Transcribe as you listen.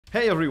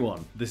Hey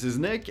everyone, this is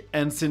Nick,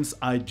 and since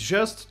I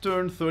just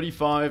turned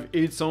 35,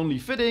 it's only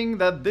fitting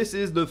that this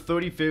is the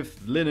 35th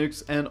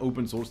Linux and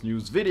open source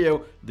news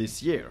video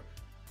this year.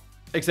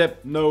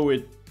 Except no,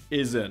 it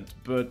isn't,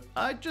 but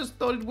I just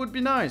thought it would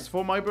be nice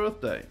for my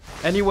birthday.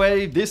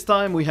 Anyway, this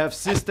time we have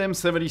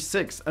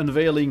System76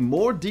 unveiling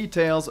more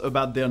details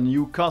about their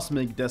new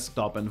Cosmic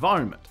desktop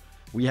environment.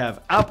 We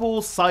have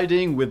Apple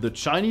siding with the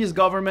Chinese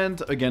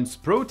government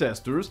against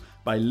protesters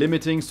by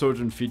limiting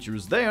certain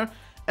features there,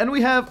 and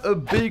we have a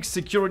big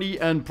security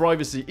and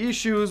privacy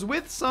issues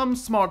with some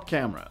smart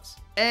cameras.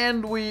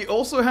 And we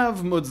also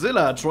have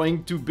Mozilla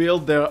trying to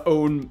build their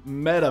own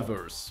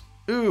metaverse.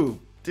 Ooh,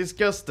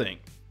 disgusting.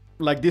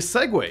 Like this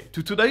segue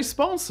to today's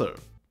sponsor.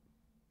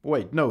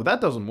 Wait, no, that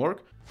doesn't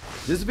work.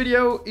 This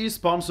video is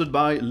sponsored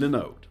by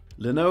Linode.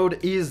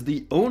 Linode is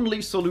the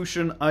only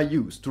solution I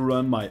use to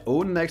run my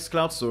own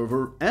Nextcloud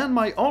server and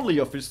my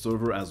OnlyOffice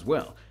server as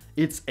well.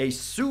 It's a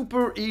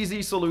super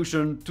easy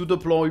solution to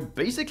deploy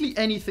basically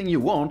anything you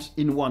want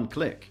in one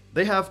click.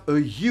 They have a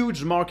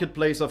huge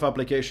marketplace of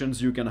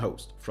applications you can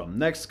host, from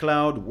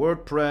Nextcloud,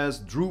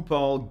 WordPress,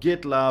 Drupal,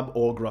 GitLab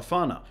or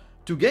Grafana,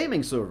 to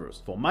gaming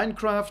servers for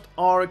Minecraft,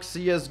 Ark,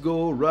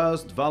 CSGO,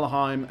 Rust,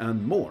 Valheim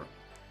and more.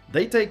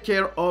 They take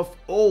care of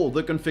all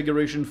the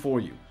configuration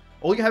for you.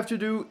 All you have to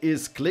do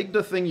is click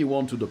the thing you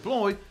want to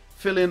deploy,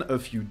 fill in a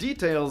few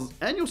details,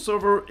 and your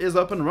server is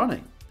up and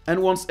running.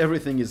 And once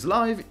everything is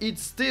live,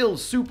 it's still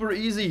super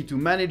easy to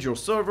manage your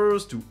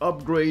servers, to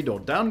upgrade or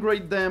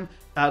downgrade them,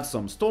 add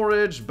some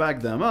storage, back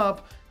them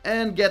up,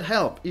 and get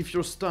help if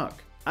you're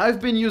stuck.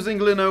 I've been using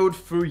Linode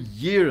for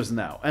years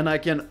now, and I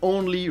can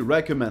only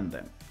recommend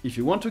them. If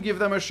you want to give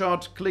them a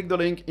shot, click the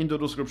link in the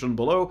description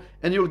below,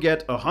 and you'll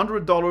get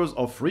 $100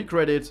 of free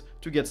credits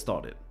to get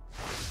started.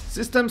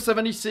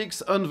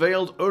 System76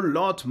 unveiled a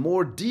lot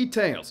more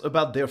details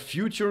about their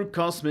future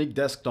Cosmic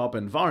desktop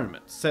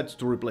environment, set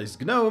to replace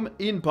GNOME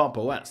in Pop!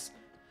 OS.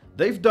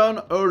 They've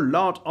done a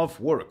lot of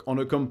work on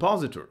a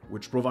compositor,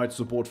 which provides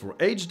support for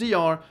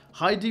HDR,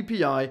 high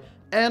DPI,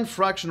 and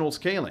fractional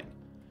scaling.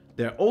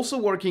 They're also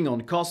working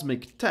on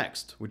Cosmic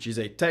Text, which is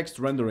a text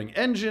rendering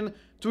engine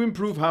to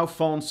improve how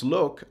fonts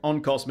look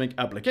on Cosmic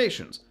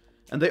applications.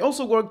 And they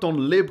also worked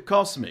on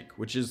libcosmic,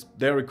 which is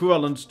their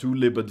equivalent to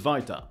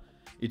libadwaita.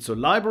 It's a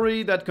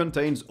library that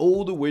contains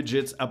all the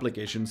widgets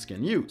applications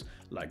can use,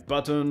 like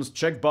buttons,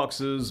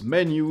 checkboxes,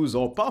 menus,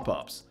 or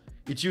pop-ups.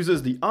 It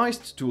uses the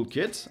iced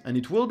toolkit, and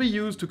it will be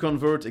used to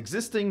convert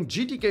existing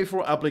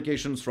GTK4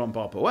 applications from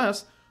Pop!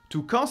 OS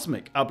to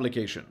Cosmic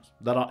applications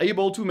that are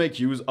able to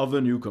make use of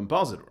the new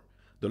compositor.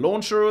 The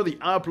launcher, the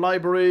app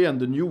library, and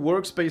the new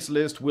workspace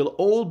list will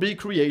all be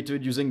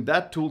created using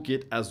that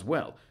toolkit as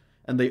well.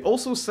 And they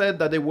also said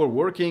that they were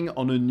working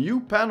on a new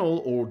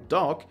panel or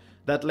dock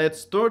that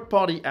lets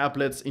third-party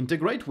applets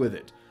integrate with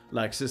it,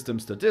 like system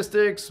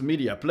statistics,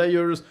 media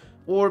players,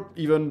 or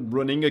even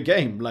running a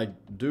game like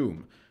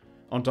Doom.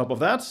 On top of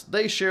that,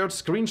 they shared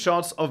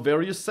screenshots of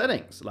various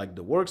settings, like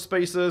the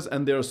workspaces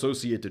and their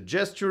associated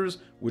gestures,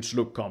 which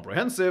look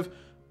comprehensive,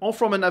 or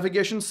from a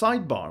navigation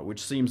sidebar,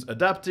 which seems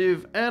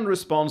adaptive and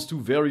responds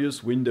to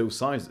various window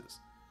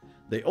sizes.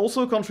 They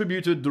also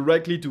contributed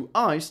directly to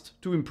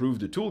Iced to improve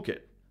the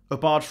toolkit.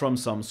 Apart from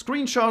some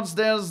screenshots,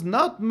 there's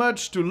not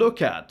much to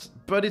look at,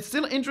 but it's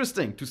still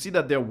interesting to see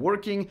that they're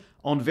working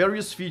on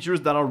various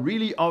features that are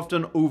really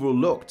often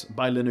overlooked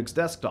by Linux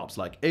desktops,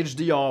 like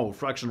HDR or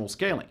fractional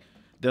scaling.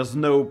 There's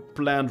no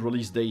planned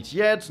release date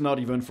yet, not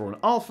even for an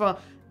alpha,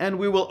 and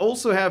we will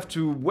also have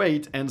to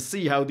wait and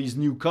see how these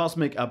new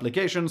Cosmic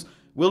applications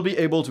will be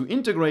able to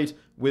integrate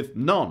with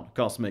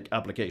non-Cosmic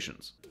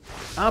applications.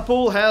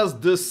 Apple has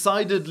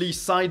decidedly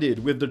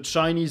sided with the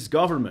Chinese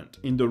government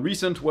in the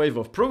recent wave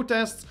of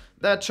protests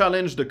that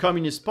challenged the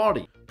Communist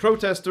Party.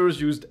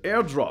 Protesters used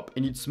AirDrop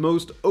in its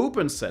most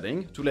open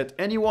setting to let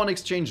anyone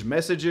exchange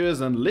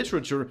messages and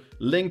literature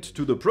linked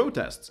to the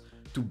protests,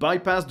 to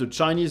bypass the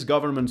Chinese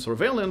government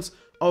surveillance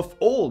of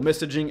all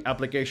messaging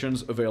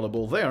applications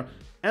available there,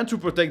 and to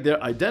protect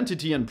their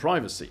identity and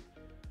privacy.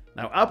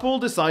 Now, Apple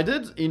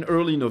decided in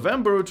early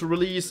November to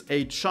release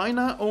a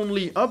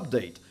China-only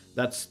update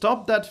that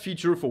stopped that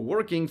feature for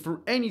working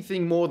for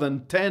anything more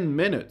than 10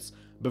 minutes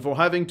before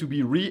having to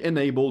be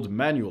re-enabled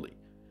manually.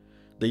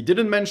 They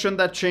didn't mention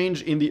that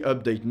change in the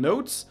update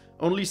notes,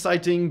 only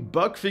citing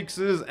bug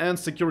fixes and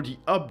security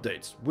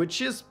updates,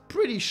 which is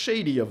pretty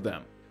shady of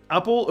them.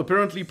 Apple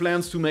apparently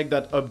plans to make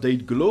that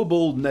update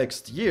global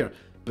next year,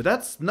 but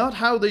that's not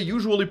how they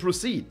usually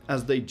proceed,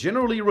 as they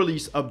generally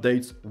release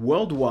updates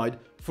worldwide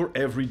for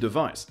every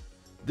device.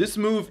 This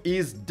move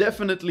is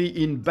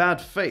definitely in bad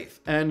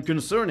faith and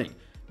concerning,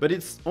 but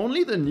it's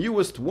only the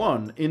newest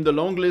one in the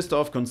long list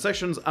of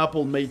concessions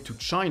Apple made to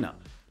China,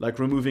 like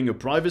removing a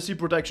privacy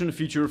protection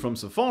feature from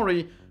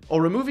Safari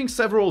or removing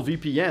several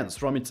VPNs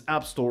from its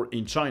App Store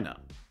in China.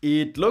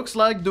 It looks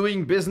like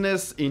doing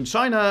business in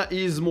China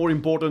is more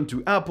important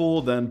to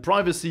Apple than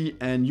privacy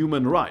and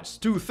human rights,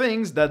 two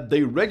things that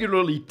they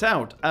regularly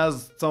tout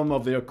as some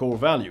of their core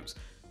values,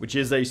 which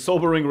is a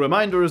sobering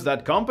reminder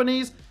that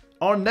companies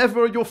are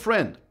never your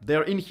friend.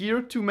 They're in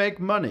here to make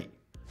money.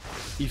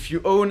 If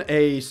you own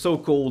a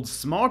so-called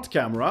smart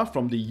camera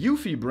from the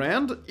Eufy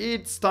brand,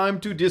 it's time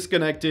to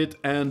disconnect it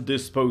and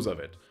dispose of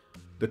it.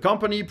 The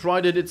company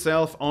prided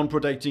itself on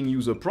protecting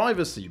user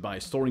privacy by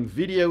storing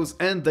videos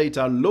and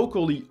data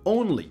locally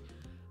only.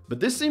 But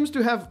this seems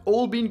to have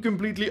all been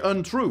completely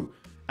untrue,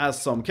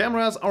 as some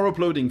cameras are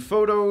uploading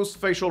photos,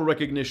 facial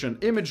recognition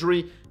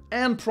imagery,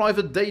 and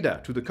private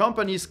data to the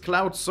company's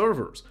cloud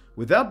servers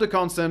without the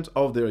consent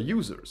of their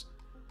users.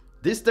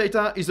 This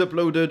data is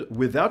uploaded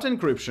without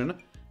encryption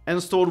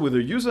and stored with a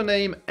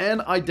username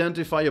and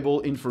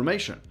identifiable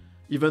information,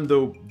 even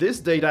though this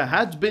data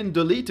had been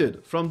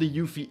deleted from the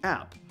Eufy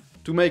app.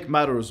 To make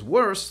matters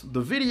worse,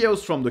 the videos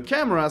from the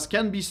cameras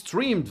can be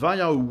streamed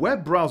via a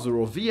web browser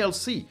or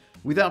VLC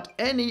without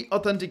any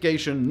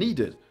authentication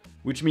needed,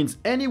 which means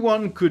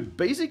anyone could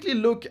basically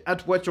look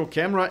at what your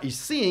camera is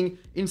seeing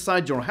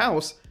inside your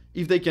house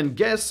if they can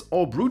guess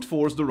or brute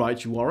force the right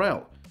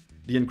URL.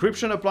 The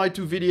encryption applied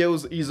to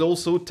videos is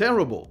also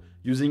terrible,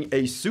 using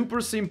a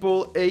super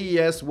simple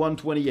AES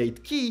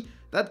 128 key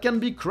that can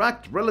be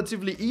cracked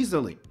relatively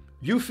easily.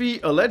 Eufy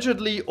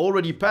allegedly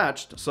already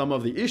patched some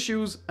of the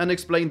issues and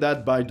explained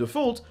that by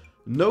default,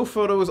 no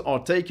photos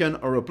are taken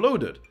or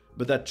uploaded,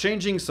 but that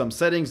changing some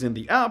settings in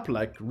the app,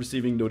 like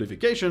receiving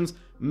notifications,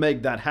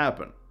 make that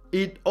happen.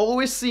 It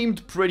always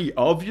seemed pretty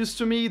obvious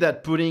to me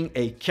that putting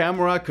a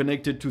camera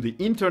connected to the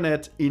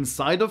internet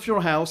inside of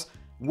your house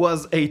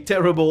was a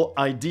terrible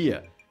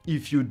idea.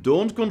 If you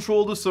don't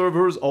control the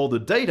servers or the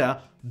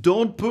data,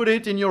 don't put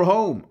it in your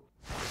home.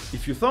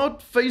 If you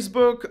thought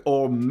Facebook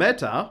or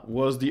Meta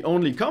was the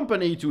only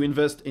company to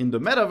invest in the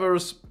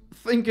metaverse,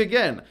 think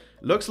again.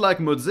 Looks like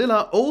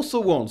Mozilla also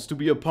wants to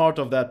be a part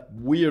of that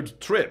weird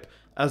trip,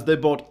 as they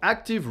bought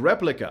Active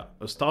Replica,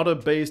 a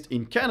startup based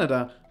in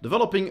Canada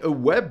developing a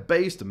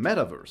web-based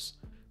metaverse.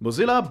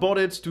 Mozilla bought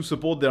it to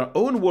support their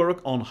own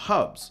work on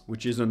Hubs,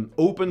 which is an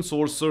open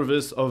source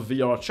service of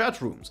VR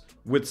chat rooms,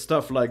 with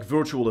stuff like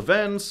virtual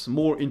events,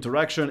 more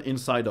interaction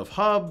inside of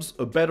Hubs,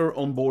 a better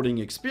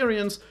onboarding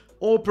experience,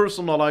 or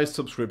personalized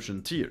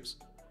subscription tiers.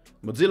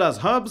 Mozilla's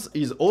Hubs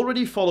is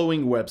already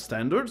following web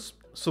standards,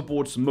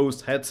 supports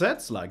most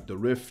headsets like the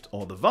Rift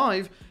or the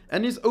Vive,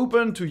 and is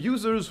open to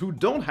users who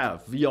don't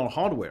have VR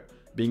hardware,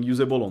 being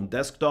usable on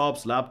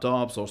desktops,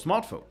 laptops, or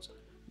smartphones.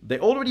 They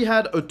already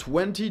had a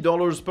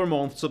 $20 per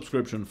month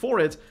subscription for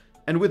it,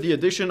 and with the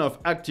addition of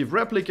Active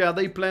Replica,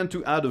 they plan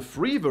to add a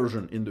free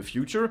version in the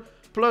future,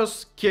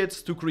 plus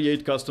kits to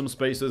create custom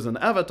spaces and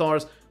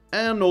avatars,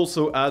 and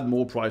also add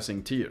more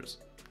pricing tiers.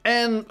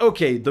 And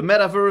okay, the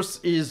metaverse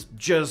is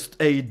just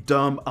a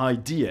dumb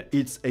idea.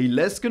 It's a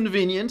less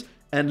convenient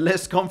and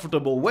less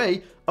comfortable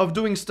way of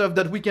doing stuff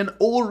that we can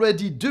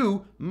already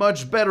do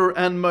much better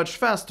and much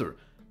faster.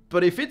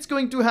 But if it's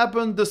going to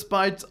happen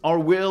despite our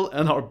will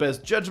and our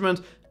best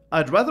judgment,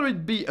 I'd rather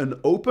it be an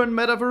open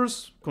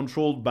metaverse,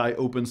 controlled by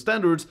open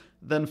standards,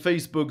 than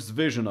Facebook's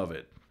vision of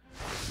it.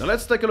 Now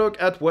let's take a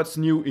look at what's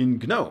new in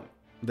GNOME.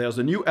 There's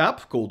a new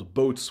app called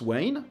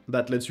Boatswain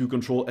that lets you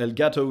control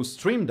Elgato's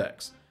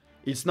StreamDecks.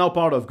 It's now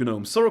part of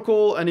GNOME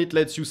Circle, and it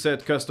lets you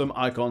set custom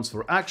icons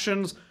for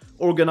actions,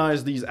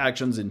 organize these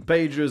actions in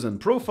pages and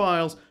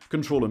profiles,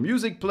 control a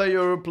music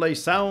player, play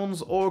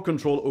sounds, or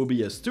control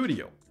OBS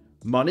Studio.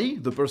 Money,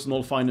 the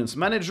personal finance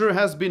manager,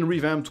 has been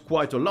revamped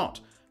quite a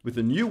lot, with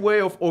a new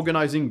way of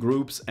organizing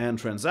groups and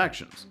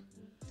transactions.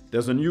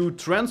 There's a new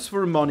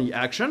transfer money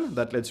action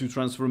that lets you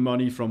transfer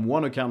money from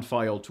one account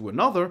file to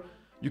another.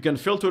 You can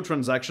filter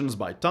transactions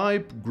by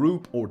type,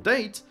 group, or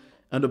date,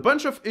 and a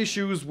bunch of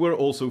issues were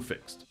also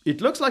fixed.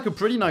 It looks like a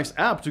pretty nice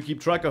app to keep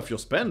track of your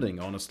spending,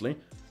 honestly.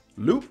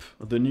 Loop,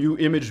 the new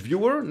image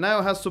viewer,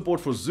 now has support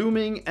for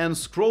zooming and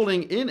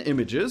scrolling in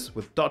images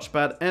with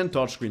touchpad and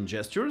touchscreen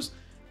gestures,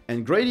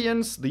 and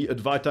Gradients, the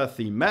Advaita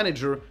theme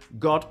manager,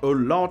 got a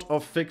lot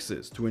of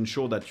fixes to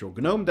ensure that your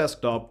GNOME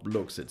desktop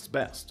looks its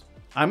best.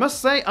 I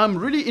must say I'm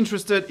really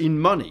interested in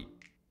Money.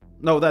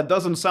 No, that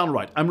doesn't sound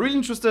right. I'm really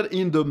interested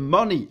in the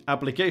Money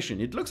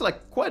application. It looks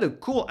like quite a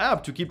cool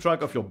app to keep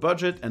track of your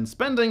budget and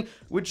spending,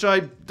 which I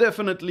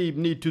definitely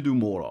need to do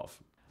more of.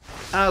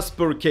 As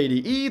per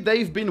KDE,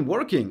 they've been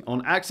working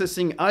on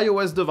accessing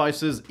iOS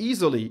devices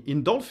easily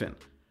in Dolphin.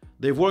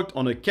 They've worked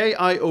on a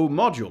KIO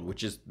module,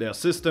 which is their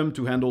system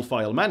to handle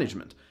file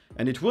management,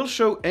 and it will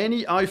show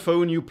any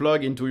iPhone you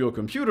plug into your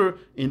computer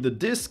in the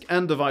Disk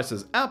and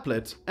Devices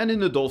applet and in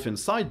the Dolphin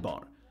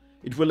sidebar.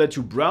 It will let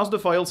you browse the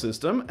file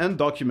system and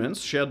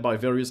documents shared by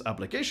various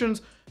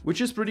applications,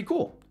 which is pretty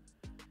cool.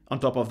 On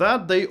top of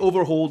that, they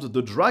overhauled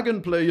the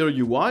Dragon Player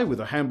UI with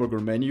a hamburger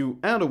menu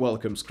and a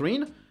welcome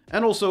screen,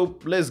 and also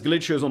less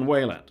glitches on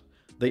Wayland.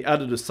 They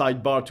added a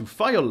sidebar to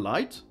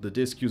Firelight, the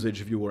disk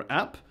usage viewer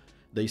app.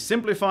 They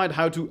simplified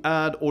how to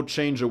add or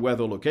change a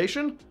weather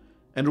location,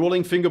 and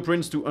rolling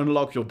fingerprints to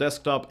unlock your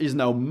desktop is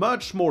now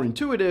much more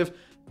intuitive,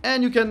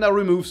 and you can now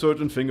remove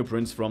certain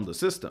fingerprints from the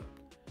system.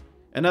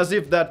 And as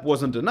if that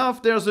wasn't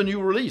enough, there's a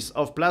new release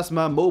of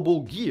Plasma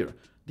Mobile Gear,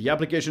 the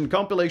application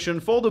compilation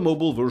for the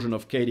mobile version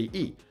of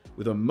KDE,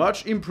 with a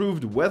much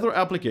improved weather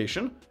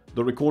application,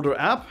 The Recorder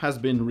app has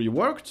been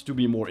reworked to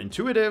be more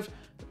intuitive.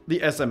 The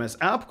SMS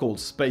app called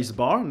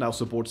Spacebar now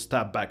supports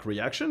tap-back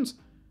reactions.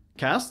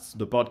 Casts,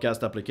 the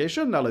podcast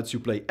application, now lets you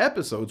play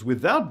episodes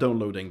without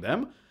downloading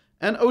them.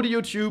 And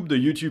AudioTube, the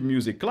YouTube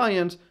music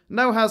client,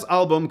 now has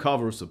album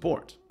cover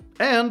support.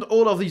 And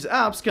all of these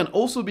apps can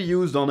also be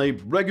used on a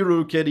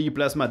regular KDE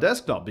Plasma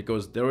desktop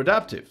because they're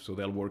adaptive, so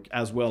they'll work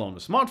as well on a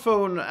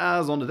smartphone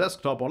as on a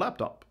desktop or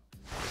laptop.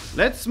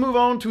 Let's move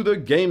on to the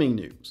gaming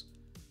news.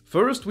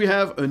 First, we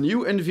have a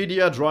new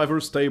NVIDIA driver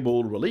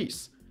stable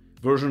release.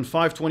 Version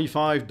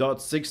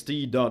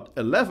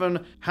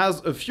 525.60.11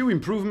 has a few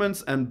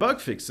improvements and bug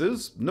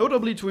fixes,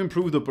 notably to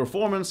improve the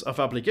performance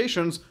of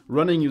applications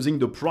running using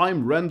the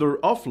prime render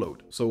offload,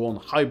 so on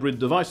hybrid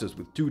devices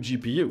with 2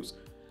 GPUs.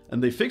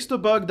 And they fixed a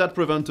bug that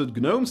prevented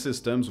GNOME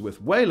systems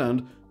with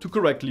Wayland to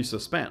correctly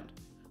suspend.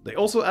 They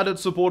also added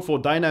support for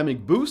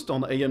dynamic boost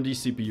on AMD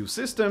CPU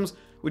systems,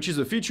 which is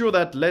a feature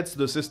that lets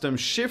the system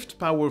shift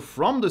power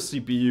from the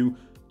CPU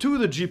to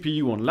the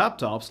GPU on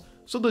laptops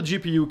so the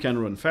GPU can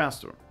run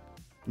faster.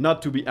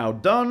 Not to be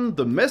outdone,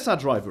 the Mesa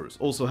drivers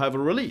also have a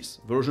release,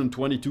 version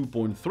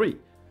 22.3.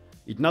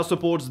 It now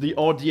supports the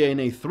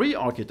RDNA 3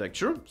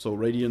 architecture, so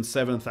Radeon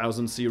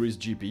 7000 series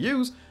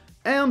GPUs,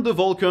 and the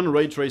Vulkan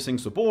ray tracing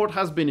support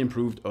has been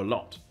improved a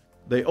lot.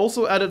 They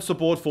also added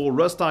support for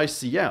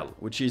RustICL,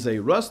 which is a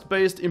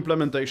Rust-based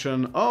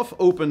implementation of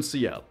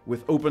OpenCL,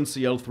 with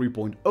OpenCL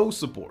 3.0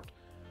 support.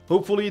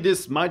 Hopefully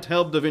this might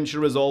help DaVinci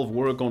Resolve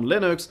work on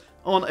Linux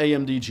on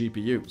AMD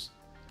GPUs.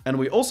 And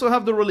we also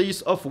have the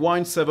release of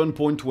Wine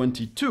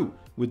 7.22,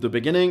 with the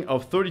beginning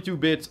of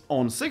 32-bit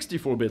on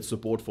 64-bit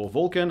support for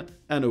Vulkan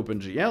and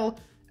OpenGL,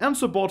 and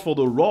support for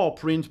the raw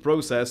print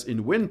process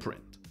in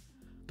WinPrint.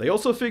 They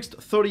also fixed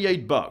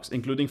 38 bugs,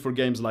 including for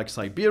games like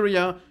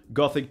Siberia,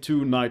 Gothic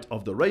 2 Night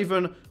of the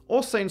Raven,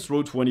 or Saints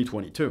Row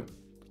 2022.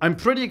 I'm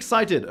pretty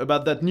excited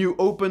about that new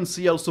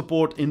OpenCL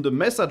support in the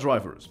Mesa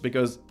drivers,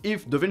 because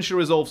if DaVinci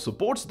Resolve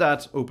supports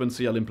that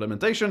OpenCL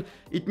implementation,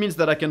 it means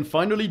that I can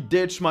finally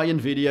ditch my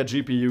NVIDIA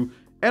GPU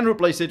and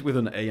replace it with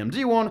an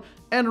AMD one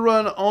and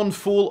run on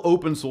full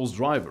open source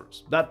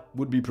drivers. That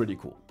would be pretty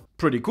cool.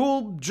 Pretty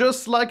cool,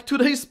 just like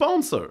today's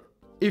sponsor.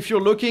 If you're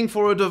looking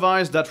for a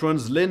device that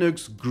runs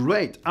Linux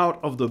great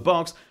out of the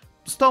box,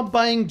 stop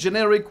buying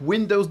generic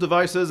Windows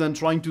devices and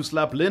trying to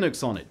slap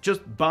Linux on it.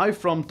 Just buy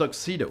from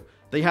Tuxedo.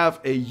 They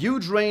have a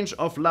huge range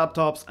of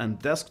laptops and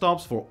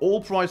desktops for all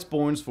price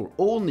points, for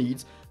all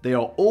needs. They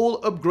are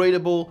all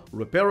upgradable,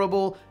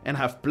 repairable, and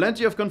have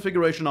plenty of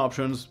configuration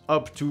options,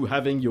 up to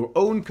having your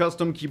own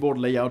custom keyboard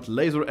layout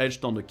laser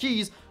etched on the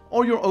keys,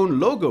 or your own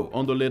logo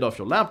on the lid of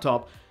your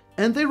laptop.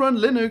 And they run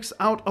Linux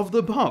out of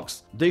the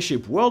box. They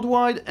ship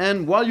worldwide,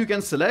 and while you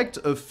can select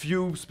a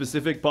few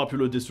specific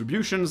popular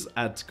distributions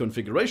at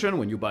configuration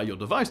when you buy your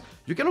device,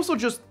 you can also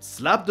just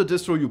slap the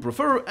distro you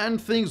prefer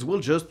and things will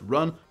just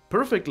run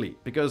perfectly,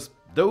 because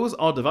those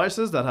are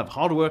devices that have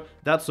hardware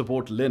that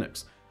support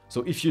Linux.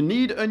 So if you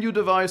need a new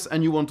device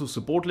and you want to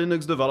support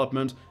Linux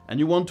development and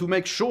you want to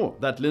make sure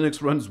that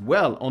Linux runs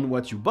well on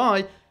what you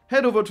buy,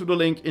 head over to the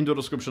link in the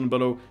description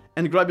below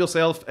and grab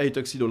yourself a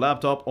Tuxedo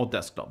laptop or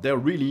desktop. They're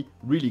really,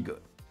 really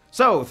good.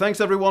 So, thanks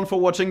everyone for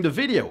watching the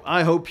video.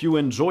 I hope you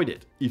enjoyed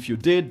it. If you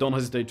did, don't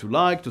hesitate to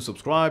like, to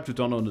subscribe, to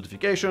turn on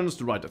notifications,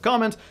 to write a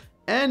comment.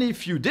 And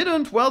if you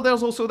didn't, well,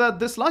 there's also that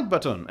dislike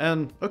button,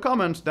 and a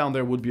comment down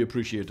there would be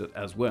appreciated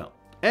as well.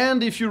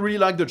 And if you really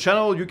like the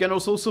channel, you can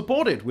also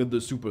support it with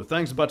the super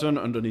thanks button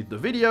underneath the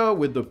video,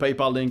 with the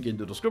PayPal link in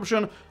the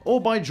description,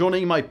 or by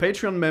joining my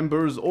Patreon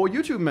members or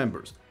YouTube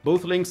members.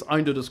 Both links are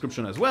in the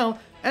description as well,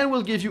 and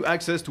will give you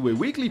access to a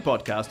weekly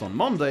podcast on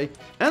Monday,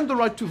 and the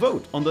right to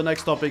vote on the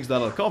next topics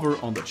that I'll cover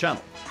on the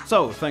channel.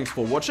 So, thanks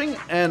for watching,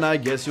 and I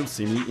guess you'll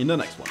see me in the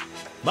next one.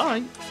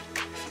 Bye!